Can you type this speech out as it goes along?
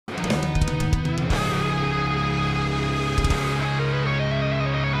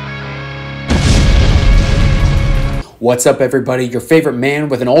What's up, everybody? Your favorite man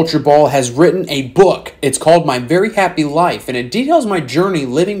with an Ultra Ball has written a book. It's called My Very Happy Life, and it details my journey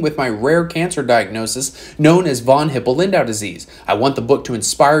living with my rare cancer diagnosis known as von Hippel-Lindau disease. I want the book to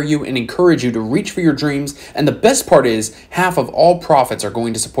inspire you and encourage you to reach for your dreams, and the best part is, half of all profits are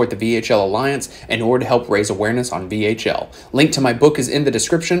going to support the VHL Alliance in order to help raise awareness on VHL. Link to my book is in the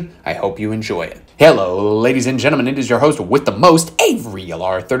description. I hope you enjoy it. Hello, ladies and gentlemen. It is your host with the most, Avery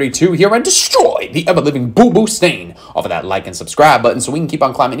LR32, here and destroy the ever-living boo-boo stain off of that like and subscribe button so we can keep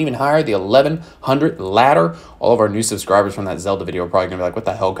on climbing even higher, the 1100 ladder. All of our new subscribers from that Zelda video are probably gonna be like, what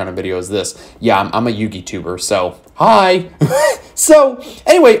the hell kind of video is this? Yeah, I'm a Yugi tuber, so hi. So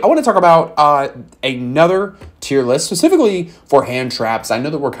anyway, I want to talk about another tier list specifically for hand traps. I know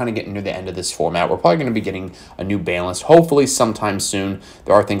that we're kind of getting near the end of this format. We're probably going to be getting a new ban list hopefully sometime soon.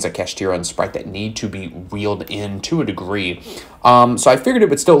 There are things like Kashtira and Sprite that need to be reeled in to a degree. So I figured it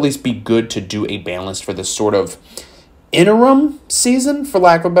would still at least be good to do a ban list for this sort of interim season, for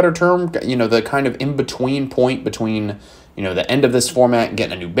lack of a better term. You know, the kind of in-between point between, you know, the end of this format and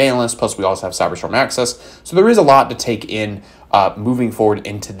getting a new ban list, plus we also have Cyberstorm access. So there is a lot to take in moving forward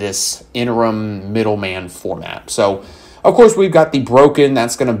into this interim middleman format. So, of course, we've got the Broken.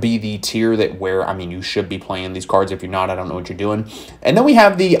 That's going to be the tier that where, I mean, you should be playing these cards. If you're not, I don't know what you're doing. And then we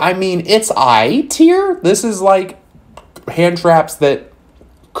have the, I mean, it's I tier. This is like hand traps that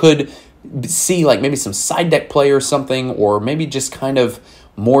could see like maybe some side deck play or something, or maybe just kind of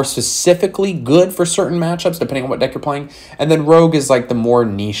more specifically good for certain matchups depending on what deck you're playing. And then Rogue is like the more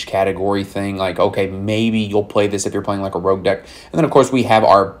niche category thing, like, okay, maybe you'll play this if you're playing like a Rogue deck. And then of course we have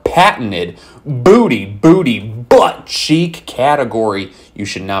our patented booty butt cheek category. You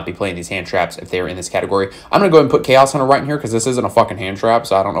should not be playing these hand traps if they're in this category. I'm gonna go ahead and put Chaos Hunter right in here because this isn't a fucking hand trap,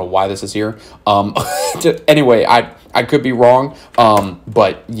 so I don't know why this is here. Anyway, I could be wrong,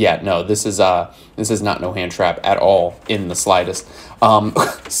 but yeah, no, this is not no hand trap at all in the slightest.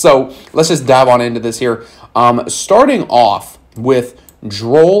 So let's just dive on into this here. Starting off with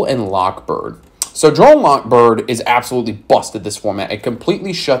Droll and Lockbird. So Droll and Lockbird is absolutely busted this format. It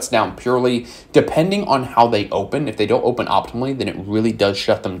completely shuts down purely depending on how they open. If they don't open optimally, then it really does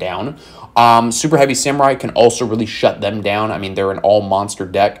shut them down. Super Heavy Samurai can also really shut them down. I mean, they're an all-monster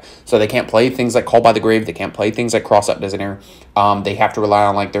deck, so they can't play things like Call by the Grave. They can't play things like Cross-Up Designator. They have to rely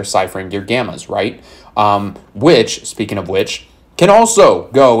on, like, their Cypher and Gear Gammas, right? Which, speaking of which, can also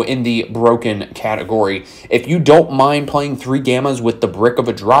go in the Broken category. If you don't mind playing 3 Gammas with the brick of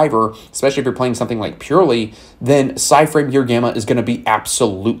a driver, especially if you're playing something like Purely, then Cyframe Gear Gamma is going to be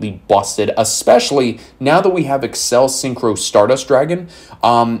absolutely busted, especially now that we have Excel Synchro Stardust Dragon.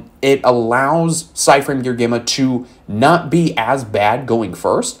 It allows Cyframe Gear Gamma to not be as bad going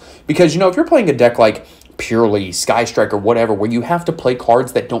first, because, you know, if you're playing a deck like Purely, Sky Strike, or whatever, where you have to play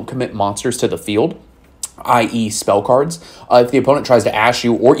cards that don't commit monsters to the field, i.e. spell cards. If the opponent tries to ash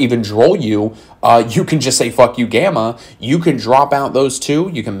you or even droll you, you can just say, fuck you, Gamma. You can drop out those two.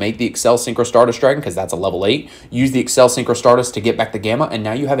 You can make the Excel Synchro Stardust Dragon, because that's a level 8. Use the Excel Synchro Stardust to get back the Gamma, and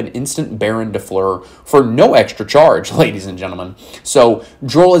now you have an instant Baron Defleur for no extra charge, ladies and gentlemen. So,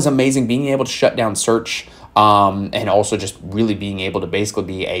 Droll is amazing, being able to shut down Search, and also just really being able to basically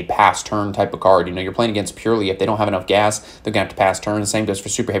be a pass turn type of card. You know, you're playing against Purely. If they don't have enough gas, they're going to have to pass turn. The same goes for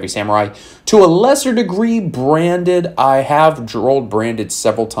Super Heavy Samurai. To a lesser degree, Branded. I have drolled Branded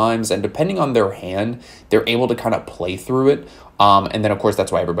several times, and depending on their hand, they're able to kind of play through it. And then, of course,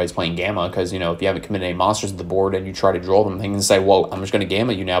 that's why everybody's playing Gamma, because, you know, if you haven't committed any monsters to the board and you try to droll them, they can say, whoa, I'm just going to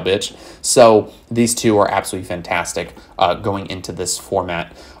Gamma you now, bitch. So these two are absolutely fantastic going into this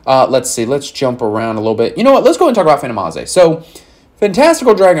format. Let's see. Let's jump around a little bit. You know what? Let's go and talk about Phantomaze. So,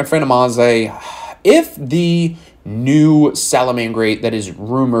 Fantastical Dragon Phantomaze, if the new Salamangreat that is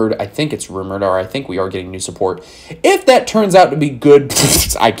rumored, I think it's rumored, or I think we are getting new support, if that turns out to be good,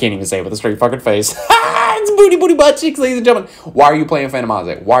 I can't even say it with a straight fucking face. It's booty butt cheeks, ladies and gentlemen. Why are you playing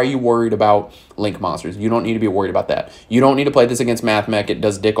Phantomaze? Why are you worried about Link monsters? You don't need to be worried about that. You don't need to play this against Mathmech. It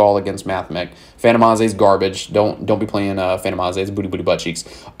does dick all against Mathmech. Phantomaze is garbage. Don't be playing Phantomaze. It's booty butt cheeks.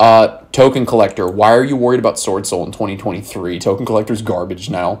 Token Collector. Why are you worried about Sword Soul in 2023? Token Collector's garbage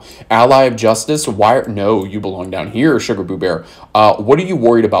now. Ally of Justice. Why? No, you belong down here, Sugar Boo Bear. What are you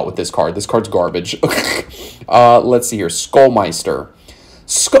worried about with this card? This card's garbage. Let's see here. Skullmeister.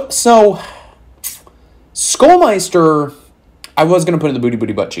 Skullmeister, I was going to put in the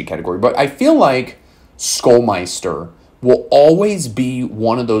booty butt cheek category, but I feel like Skullmeister will always be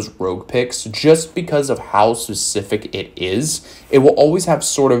one of those rogue picks just because of how specific it is. It will always have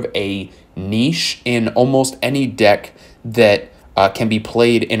sort of a niche in almost any deck that can be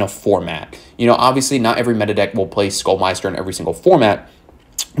played in a format. You know, obviously not every meta deck will play Skullmeister in every single format,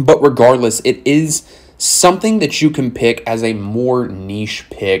 but regardless, it is something that you can pick as a more niche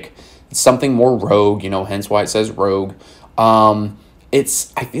pick, something more rogue, you know, hence why it says rogue.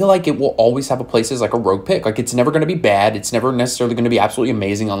 I feel like it will always have a place as like a rogue pick. Like, it's never going to be bad. It's never necessarily going to be absolutely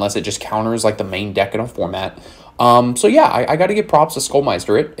amazing unless it just counters like the main deck in a format. So yeah, I got to give props to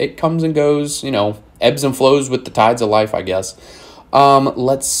Skullmeister. It comes and goes, you know, ebbs and flows with the tides of life, I guess.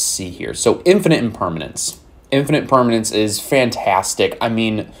 Let's see here. So Infinite Impermanence. Infinite Impermanence is fantastic. I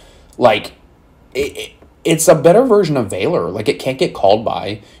mean, like, it's a better version of Valor. Like, it can't get called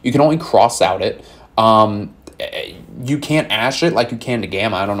by. You can only cross out it. You can't ash it like you can to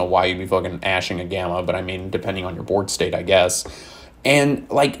Gamma. I don't know why you'd be fucking ashing a Gamma, but I mean, depending on your board state, I guess. And,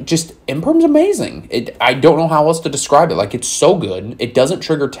 like, just Imperm's amazing. I don't know how else to describe it. Like, it's so good. It doesn't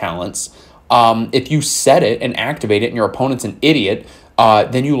trigger talents. If you set it and activate it and your opponent's an idiot,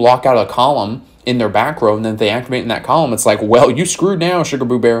 then you lock out a column in their back row, and then if they activate in that column, it's like, well, you screwed now, Sugar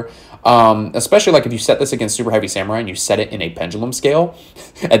Boo Bear. Especially like if you set this against Super Heavy Samurai and you set it in a pendulum scale,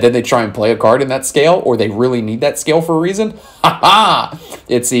 and then they try and play a card in that scale, or they really need that scale for a reason,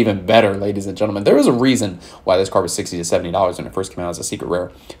 it's even better, ladies and gentlemen. There is a reason why this card was $60 to $70 when it first came out as a secret rare.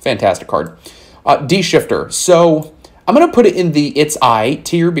 Fantastic card. D-Shifter. So I'm going to put it in the It's I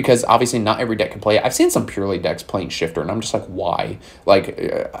tier because obviously not every deck can play it. I've seen some purely decks playing Shifter, and I'm just like, why? Like,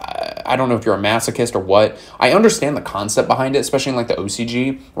 I don't know if you're a masochist or what. I understand the concept behind it, especially in like the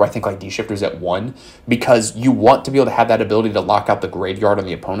OCG, where I think like D-Shifter's at 1, because you want to be able to have that ability to lock out the graveyard on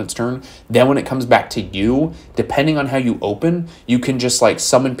the opponent's turn. Then when it comes back to you, depending on how you open, you can just like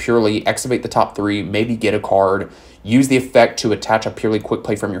summon purely, activate the top 3, maybe get a card, use the effect to attach a purely quick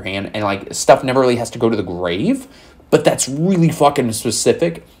play from your hand, and like stuff never really has to go to the grave. But that's really fucking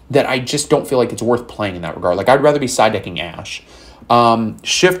specific that I just don't feel like it's worth playing in that regard. Like, I'd rather be side decking Ash.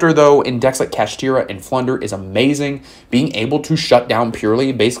 Shifter, though, in decks like Kashtira and Flunder is amazing. Being able to shut down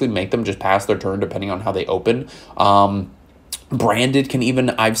purely, basically make them just pass their turn depending on how they open. Branded can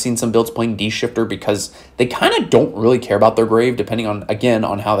even, I've seen some builds playing D-Shifter because they kind of don't really care about their grave depending on, again,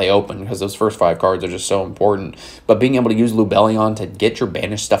 on how they open, because those first 5 cards are just so important. But being able to use Lubellion to get your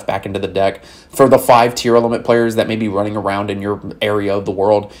banished stuff back into the deck, for the 5 tier element players that may be running around in your area of the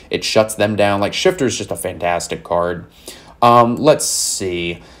world, it shuts them down. Like, Shifter is just a fantastic card. Let's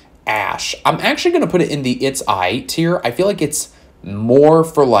see. Ash. I'm actually going to put it in the It's I tier. I feel like it's more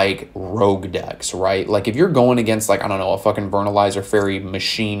for like rogue decks, right? Like if you're going against like, I don't know, a fucking Vernalizer Fairy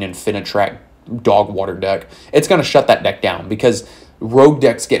Machine Infinitrack Dog Water deck, it's going to shut that deck down because rogue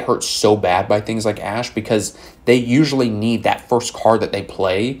decks get hurt so bad by things like Ash because they usually need that first card that they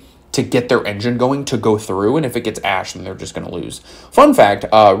play to get their engine going to go through, and if it gets Ash, then they're just going to lose. Fun fact,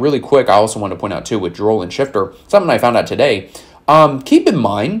 really quick, I also want to point out too with Droll and Shifter, something I found out today. Keep in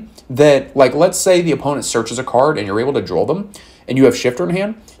mind that, like, let's say the opponent searches a card and you're able to draw them, and you have Shifter in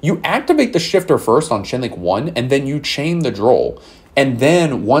hand, you activate the Shifter first on Chain Link 1, and then you chain the Droll. And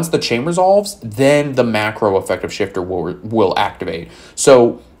then once the chain resolves, then the macro effect of Shifter will activate.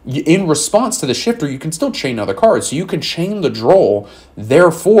 So in response to the Shifter, you can still chain other cards. So you can chain the Droll.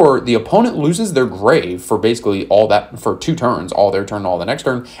 Therefore, the opponent loses their grave for basically all that, for 2 turns, all their turn, all the next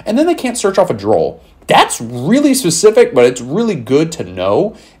turn, and then they can't search off a Droll. That's really specific, but it's really good to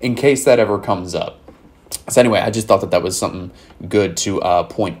know in case that ever comes up. So anyway, I just thought that that was something good to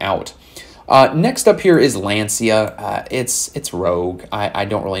point out. Next up here is Lancia. It's rogue. I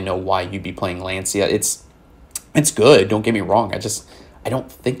don't really know why you'd be playing Lancia. It's good, don't get me wrong. I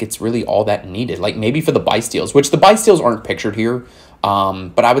don't think it's really all that needed. Like maybe for the Bysteals, which the Bysteals aren't pictured here.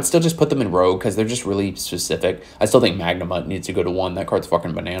 But I would still just put them in rogue because they're just really specific. I still think Magnamut needs to go to 1. That card's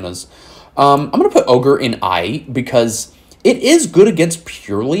fucking bananas. I'm going to put Ogre in I because it is good against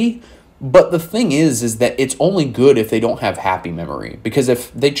purely. But the thing is that it's only good if they don't have Happy Memory. Because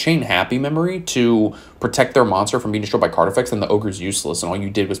if they chain Happy Memory to protect their monster from being destroyed by card effects, then the Ogre's useless, and all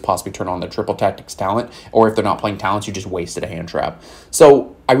you did was possibly turn on the Triple Tactics talent, or if they're not playing talents, you just wasted a hand trap.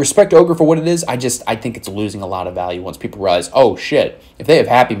 So I respect Ogre for what it is, I think it's losing a lot of value once people realize, oh shit, if they have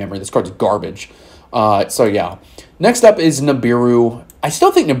Happy Memory, this card's garbage. So yeah. Next up is Nibiru. I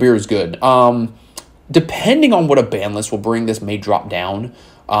still think Nibiru's good. Depending on what a ban list will bring, this may drop down.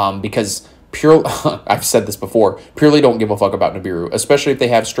 Because I've said this before, purely don't give a fuck about Nibiru, especially if they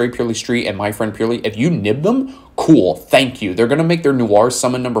have Stray Purely Street and My Friend Purely. If you nib them, cool, thank you. They're going to make their Noir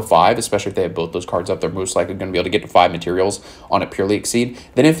summon number 5, especially if they have both those cards up. They're most likely going to be able to get to 5 materials on a Purely Exceed.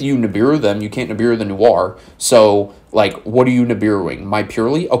 Then if you Nibiru them, you can't Nibiru the Noir. So Like, what are you Nibiruing? My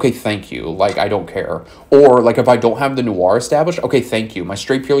Purely? Okay, thank you. Like, I don't care. Or, like, if I don't have the Noir established, okay, thank you. My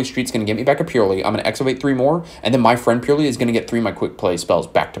straight Purely Street's going to get me back a Purely. I'm going to excavate 3 more, and then my friend Purely is going to get 3 of my quick play spells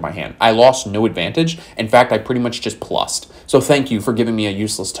back to my hand. I lost no advantage. In fact, I pretty much just plussed. So thank you for giving me a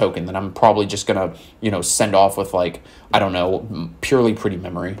useless token that I'm probably just going to, you know, send off with, like, I don't know, purely pretty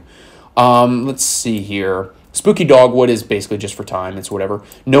memory. Let's see here. Spooky Dogwood is basically just for time. It's whatever.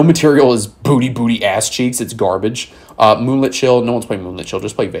 No Material is booty ass cheeks. It's garbage. Moonlit Chill. No one's playing Moonlit Chill.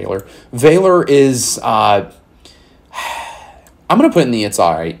 Just play Valor. Valor is... I'm going to put in the it's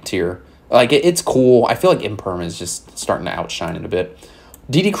alright tier. Like, it's cool. I feel like Imperm is just starting to outshine it a bit.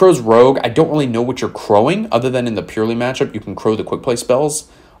 DD Crow's Rogue. I don't really know what you're crowing, other than in the Purely matchup, you can crow the quick play spells.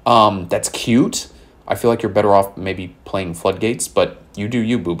 That's cute. I feel like you're better off maybe playing Floodgates, but you do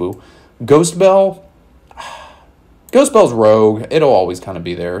you, boo-boo. Ghost Bell... Ghost Bell's Rogue. It'll always kind of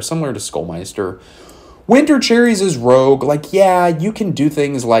be there, similar to Skullmeister. Winter Cherries is Rogue. Like, yeah, you can do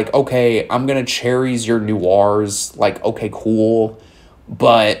things like, okay, I'm going to cherries your Noirs. Like, okay, cool.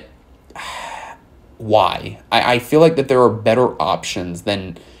 But why? I feel like that there are better options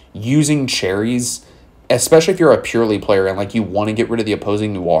than using cherries, especially if you're a Purely player and, like, you want to get rid of the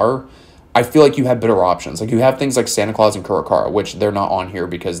opposing Noir. I feel like you have better options. Like, you have things like Santa Claus and Kurakara, which they're not on here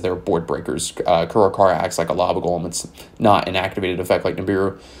because they're board breakers. Kurakara acts like a lava golem. It's not an activated effect like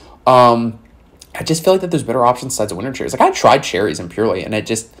Nibiru. I just feel like that there's better options besides the Winter Cherries. Like, I tried Cherries and Purely, and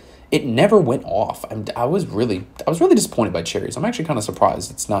it never went off. I was really disappointed by Cherries. I'm actually kind of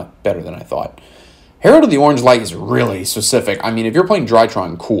surprised it's not better than I thought. Herald of the Orange Light is really specific. I mean, if you're playing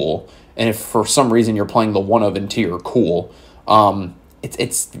Drytron, cool. And if for some reason you're playing the one of in tier, cool.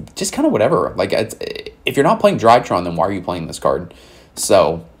 It's just kind of whatever. Like, if you're not playing Drytron, then why are you playing this card?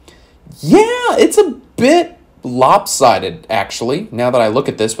 So, yeah, it's a bit lopsided, actually, now that I look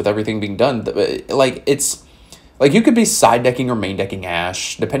at this with everything being done. Like, it's... Like, you could be side decking or main decking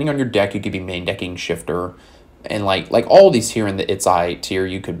Ash. Depending on your deck, you could be main decking Shifter. And, like all these here in the It's I tier,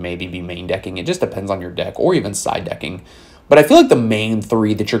 you could maybe be main decking. It just depends on your deck, or even side decking. But I feel like the main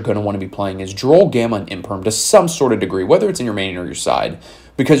 3 that you're going to want to be playing is Droll, Gamma, and Imperm to some sort of degree, whether it's in your main or your side.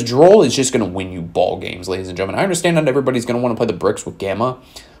 Because Droll is just going to win you ball games, ladies and gentlemen. I understand not everybody's going to want to play the bricks with Gamma,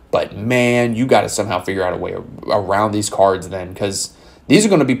 but man, you got to somehow figure out a way around these cards then, because these are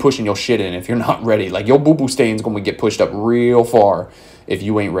going to be pushing your shit in if you're not ready. Like, your boo-boo stain's going to get pushed up real far if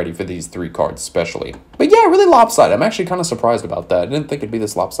you ain't ready for these 3 cards especially. But yeah, really lopsided. I'm actually kind of surprised about that. I didn't think it'd be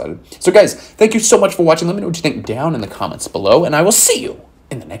this lopsided. So guys, thank you so much for watching. Let me know what you think down in the comments below, and I will see you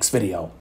in the next video.